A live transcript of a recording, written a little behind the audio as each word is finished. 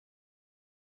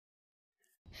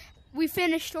We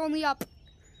finished only up.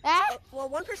 Ah? Well,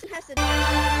 one person has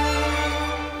to.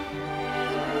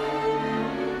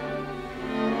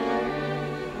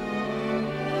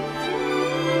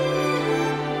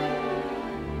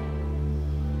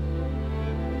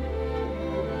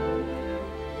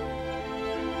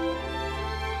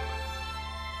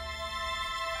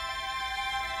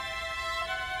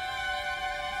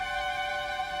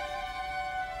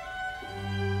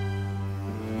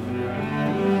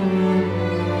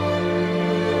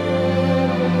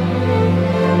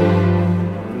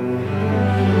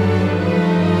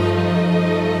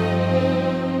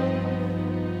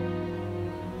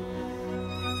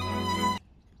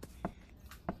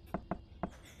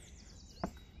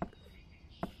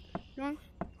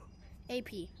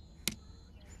 AP.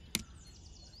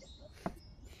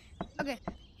 Okay,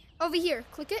 over here,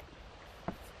 click it.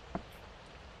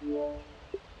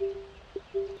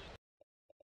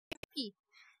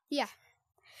 Yeah.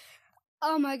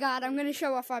 Oh my god, I'm gonna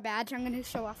show off our badge. Bro.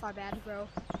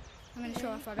 I'm gonna show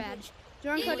off our badge.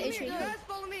 Join code HAP. Wait, how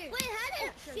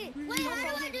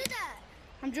do I do that?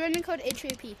 I'm joining code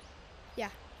HAP. Yeah.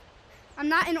 I'm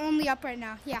not in only up right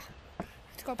now. Yeah.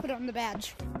 Let's go put it on the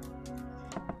badge.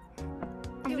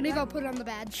 I'm gonna go put it on the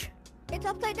badge. It's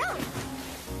upside down.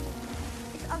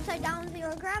 It's upside down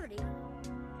zero gravity.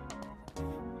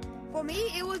 For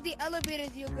me, it was the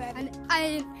elevator zero gravity. And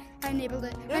I enabled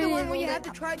it. You're the one where you have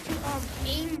to try to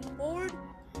aim forward,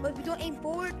 but if you don't aim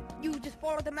forward, you just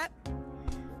follow the map.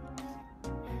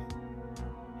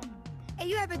 And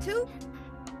you have it too?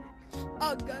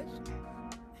 Oh gosh.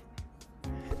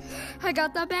 I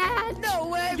got the badge. No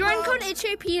way, Join bro. code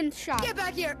HAP in shop. Get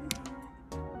back here.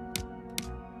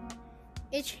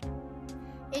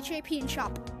 HAP in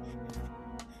shop.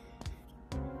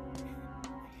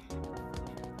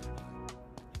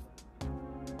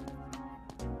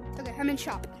 Okay, I'm in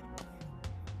shop.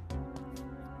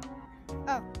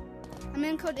 Oh, I'm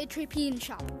in code HAP in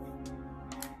shop.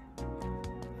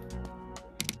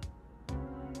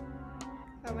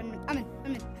 Oh, wait a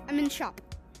minute. I'm in shop.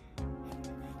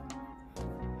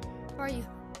 Where are you?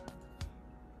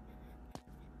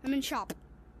 I'm in shop.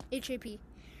 HAP.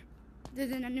 There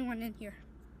isn't anyone in here.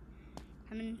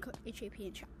 I'm in HAP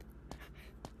in shop.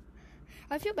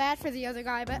 I feel bad for the other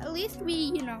guy, but at least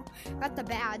we, got the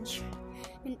badge.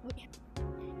 And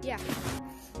yeah.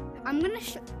 I'm gonna.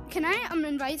 Can I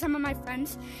invite some of my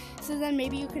friends so then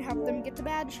maybe you can help them get the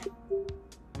badge?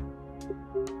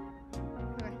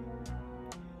 Okay.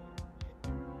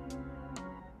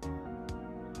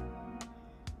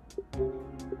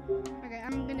 Okay,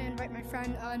 I'm gonna invite my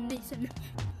friend Nathan.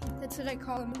 That's what I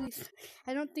call him, at least.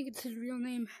 I don't think it's his real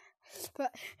name.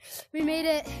 But we made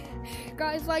it.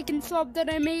 Guys, like and sub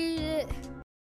that I made it.